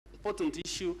important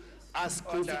issue as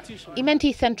constitutional.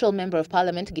 Imenti Central Member of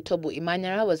Parliament Gitobu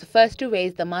Imanyara was the first to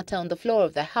raise the matter on the floor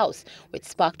of the House, which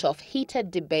sparked off heated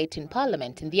debate in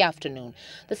Parliament in the afternoon.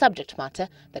 The subject matter,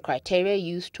 the criteria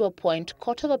used to appoint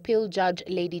Court of Appeal Judge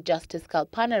Lady Justice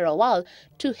Kalpana Rawal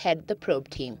to head the probe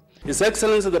team. His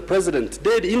Excellency the President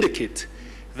did indicate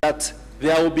that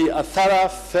there will be a thorough,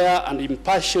 fair and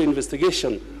impartial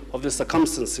investigation of the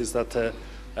circumstances that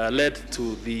led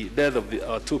to the death of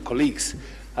our two colleagues.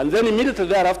 And then immediately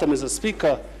thereafter, Mr.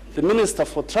 Speaker, the Minister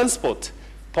for Transport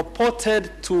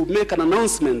purported to make an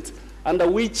announcement under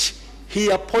which he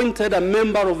appointed a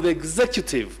member of the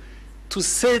executive to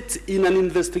sit in an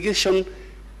investigation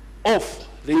of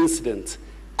the incident,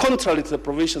 contrary to the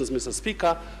provisions, Mr.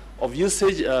 Speaker, of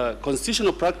usage,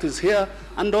 constitutional practice here,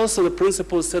 and also the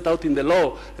principles set out in the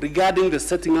law regarding the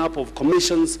setting up of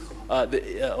commissions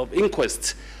of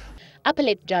inquest.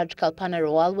 Appellate Judge Kalpana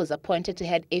Rawal was appointed to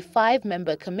head a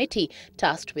 5-member committee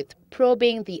tasked with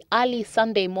probing the early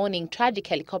Sunday morning tragic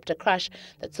helicopter crash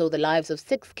that saw the lives of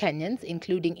 6 Kenyans,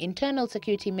 including Internal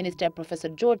Security Minister Professor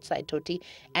George Saitoti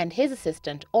and his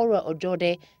assistant Ora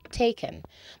Ojode, taken.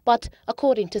 But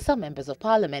according to some members of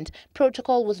parliament,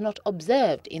 protocol was not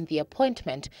observed in the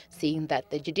appointment, seeing that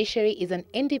the judiciary is an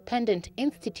independent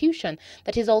institution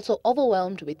that is also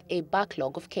overwhelmed with a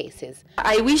backlog of cases.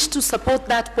 I wish to support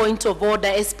that point of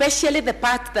order, especially the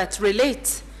part that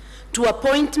relates to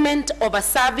appointment of a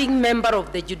serving member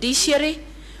of the judiciary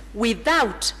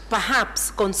without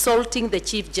perhaps consulting the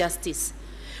Chief Justice.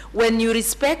 When you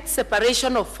respect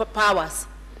separation of powers,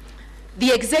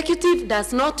 the executive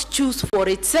does not choose for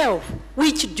itself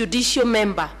which judicial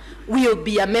member will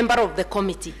be a member of the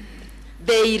committee.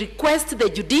 They request the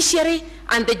judiciary,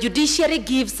 and the judiciary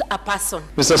gives a person.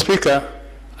 Mr. Speaker,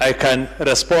 I can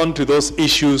respond to those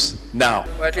issues now.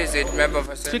 What is it, Member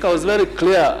for Speaker, I was very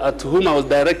clear to whom I was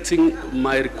directing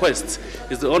my request.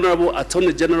 Is the Honorable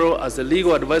Attorney General as the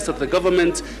legal advisor of the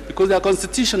government, because there are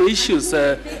constitutional issues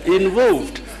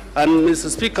involved. And Mr.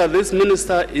 Speaker, this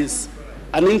minister is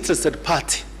an interested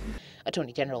party.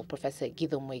 Attorney General Professor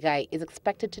Gitobu Imanyara is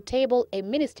expected to table a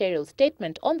ministerial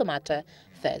statement on the matter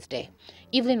Thursday.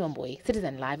 Evelyn Wambui,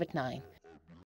 Citizen Live at 9.